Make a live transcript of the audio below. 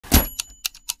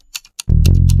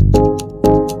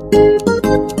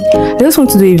I just want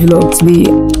to do a vlog today.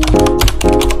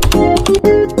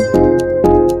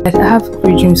 I have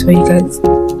great dreams for you guys.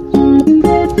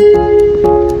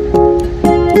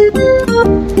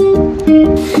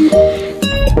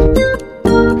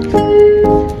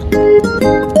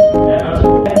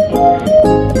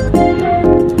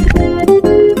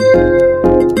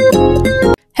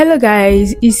 Hello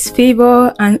guys, it's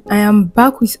Favor and I am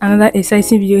back with another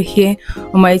exciting video here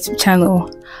on my YouTube channel.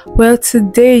 Well,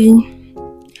 today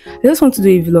I just want to do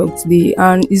a vlog today,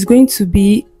 and it's going to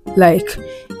be like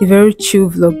a very chill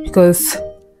vlog because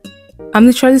I'm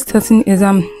literally starting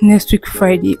exam next week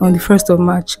Friday on the 1st of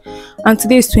March, and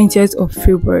today is 20th of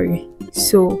February.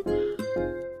 So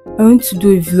I want to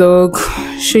do a vlog,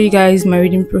 show you guys my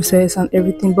reading process and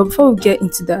everything. But before we get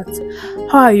into that,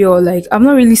 how are you all? Like, I've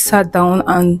not really sat down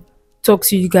and talked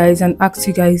to you guys and asked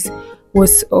you guys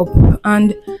what's up,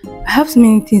 and I have so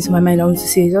many things in my mind I want to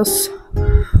say. Just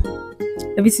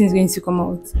everything is going to come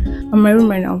out. I'm in my room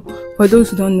right now. For those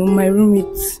who don't know, my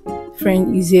roommate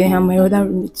friend is here and my other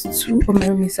roommate, two of my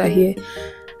roommates are here.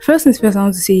 First things first I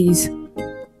want to say is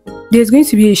there's going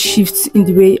to be a shift in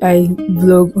the way I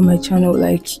vlog on my channel.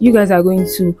 Like, you guys are going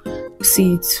to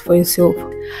see it for yourself.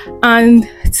 And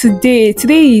today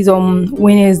is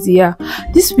Wednesday. Yeah,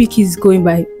 this week is going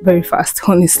by very fast,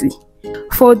 honestly.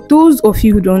 For those of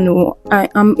you who don't know, I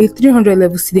am a 300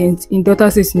 level student in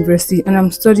Delta State University and I'm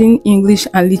studying English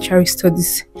and Literary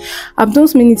Studies. I've done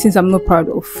so many things I'm not proud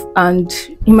of, and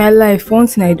in my life one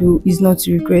thing I do is not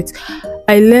to regret.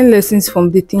 I learn lessons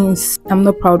from the things I'm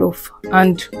not proud of,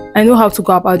 and I know how to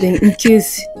go about them in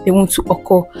case they want to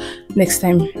occur next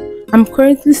time. I'm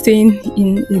currently staying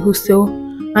in a hostel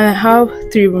and I have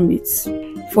 3 roommates,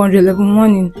 400 level,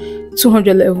 one in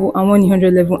 200 level and one in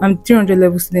 100 level. I'm 300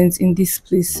 level students in this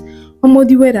place. I'm on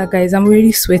the weather, guys. I'm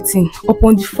really sweating. Up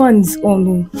on the fan is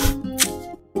on.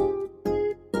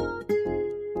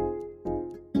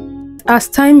 As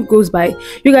time goes by,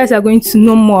 you guys are going to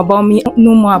know more about me,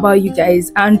 know more about you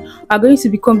guys, and are going to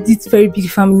become this very big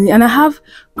family. And I have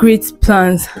great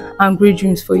plans and great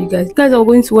dreams for you guys. You guys are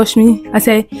going to watch me as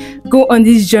I go on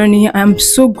this journey. I am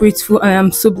so grateful and I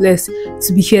am so blessed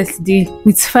to be here today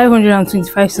with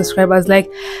 525 subscribers. Like,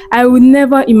 I would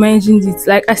never imagined it.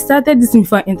 Like, I started this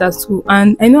before I entered school,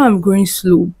 and I know I'm growing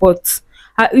slow, but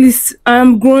at least I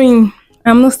am growing.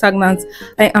 I'm not stagnant.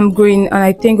 I am growing, and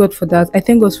I thank God for that. I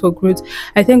thank God for growth.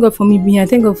 I thank God for me being. I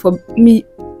thank God for me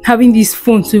having this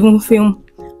phone to even film.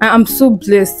 I am so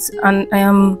blessed and I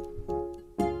am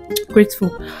grateful.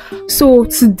 So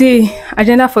today,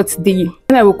 agenda for today,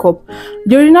 when I woke up,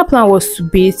 the original plan was to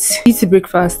bathe, eat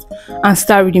breakfast and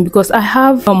start reading because I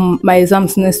have my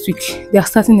exams next week. They are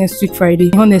starting next week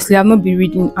Friday. Honestly, I've not been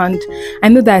reading and I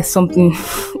know that is something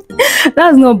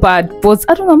that's not bad, but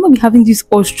I don't know, I'm not having this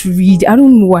urge to read. I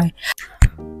don't know why.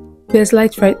 There's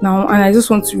light right now and I just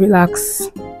want to relax.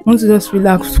 I want to just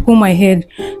relax, cool my head,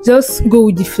 just go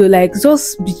with the flow, like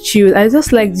just be chill. I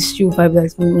just like this chill vibe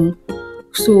that's going on.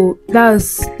 So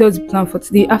that's the plan for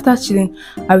today. After chilling,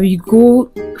 I will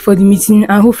go for the meeting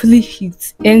and hopefully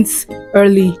it ends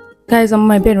early. Guys, I'm on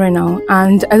my bed right now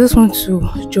and I just want to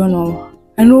journal.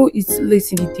 I know it's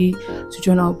late in the day to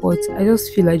journal, but I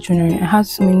just feel like journaling. I have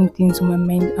so many things on my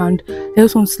mind and I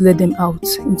just want to let them out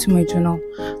into my journal.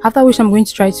 After which I'm going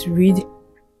to try to read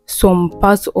some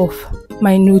parts of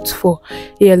my notes for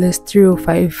ALS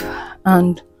 305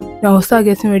 and then I'll start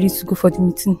getting ready to go for the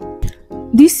meeting.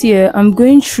 This year I'm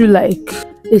going through like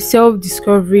a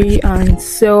self-discovery and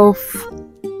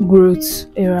self-growth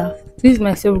era. This is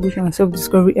my self-growth and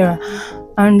self-discovery era,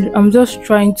 and I'm just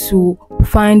trying to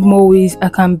find more ways I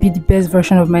can be the best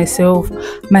version of myself,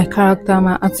 my character,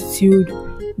 my attitude,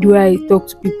 the way I talk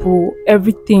to people,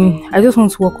 everything. I just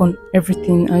want to work on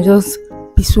everything and just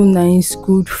be so nice,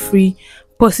 good, free,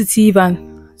 positive, and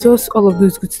just all of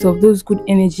those good stuff, those good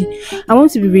energy. I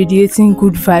want to be radiating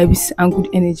good vibes and good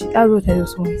energy. That's what I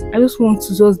just want. I just want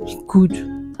to just be good.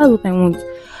 That's what I want.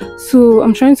 So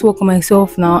I'm trying to work on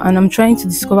myself now and I'm trying to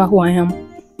discover who I am,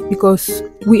 because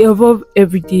we evolve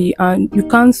every day and you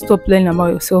can't stop learning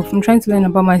about yourself. I'm trying to learn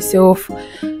about myself.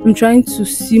 I'm trying to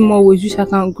see more ways which I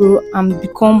can grow and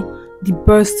become the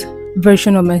best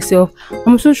version of myself.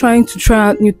 I'm also trying to try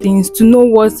out new things, to know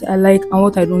what I like and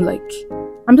what I don't like.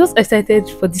 I'm just excited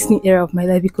for this new era of my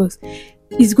life because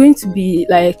it's going to be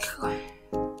like,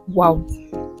 wow.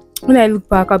 When I look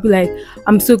back, I'll be like,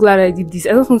 I'm so glad I did this.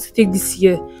 I just want to take this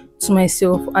year to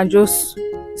myself and just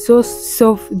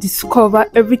self-discover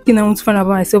everything I want to find about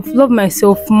myself, love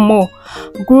myself more,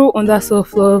 grow on that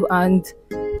self-love and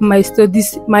my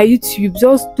studies, my YouTube,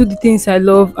 just do the things I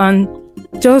love and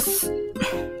just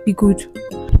be good.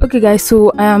 Okay guys,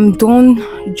 so I am done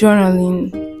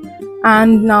journaling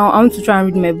and now I want to try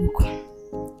and read my book.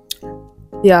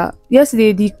 Yeah,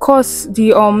 yesterday the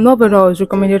novel that was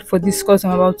recommended for this course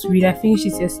I'm about to read, I finished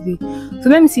it yesterday. So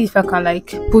let me see if I can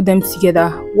like put them together,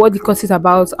 what the course is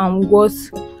about and what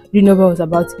the novel is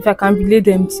about, if I can relate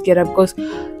them together, because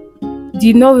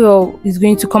the novel is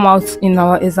going to come out in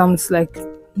our exams, like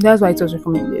that's why it was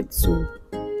recommended. So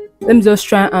let me just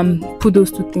try and put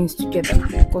those two things together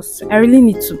because I really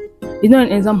need to. It's not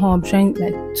an exam hall, I'm trying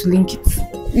like to link it,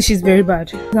 which is very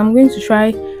bad. I'm going to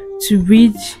try to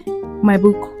read my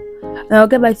book and I'll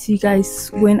get back to you guys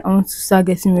when I want to start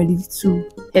getting ready to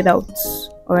head out.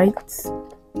 All right.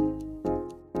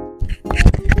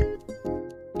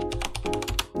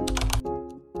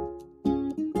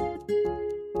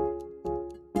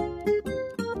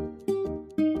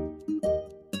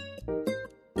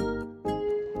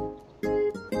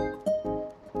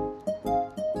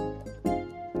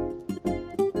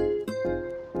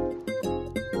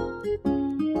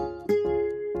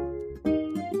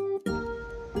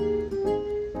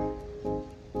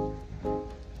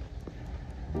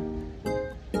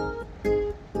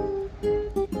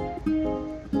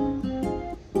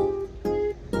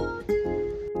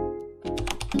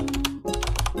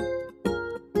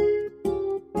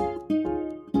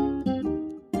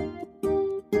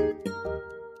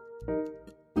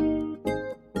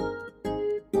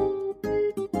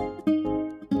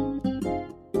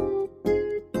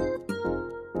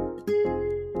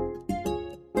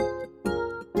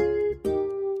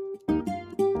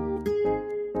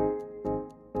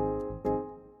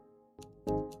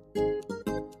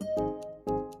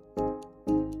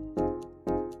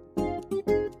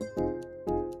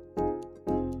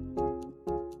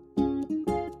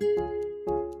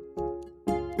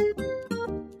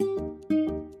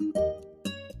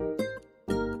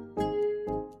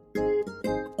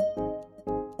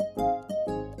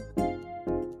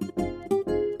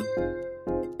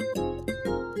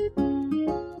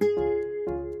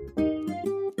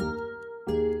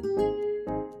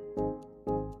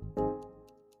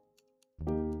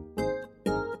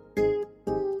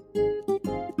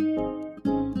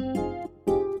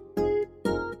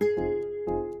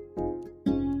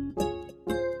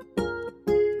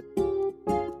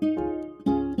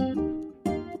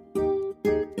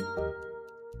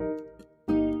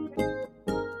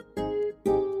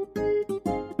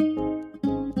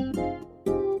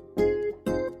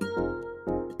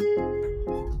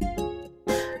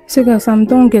 So guys, I'm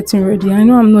done getting ready. I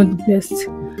know I'm not the best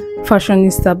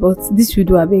fashionista, but this will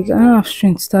do. I beg. I don't have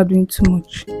strength to start doing too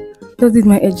much. Just did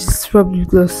my edges, rub lip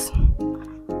gloss,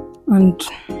 and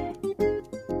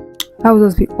that will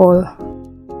just be all.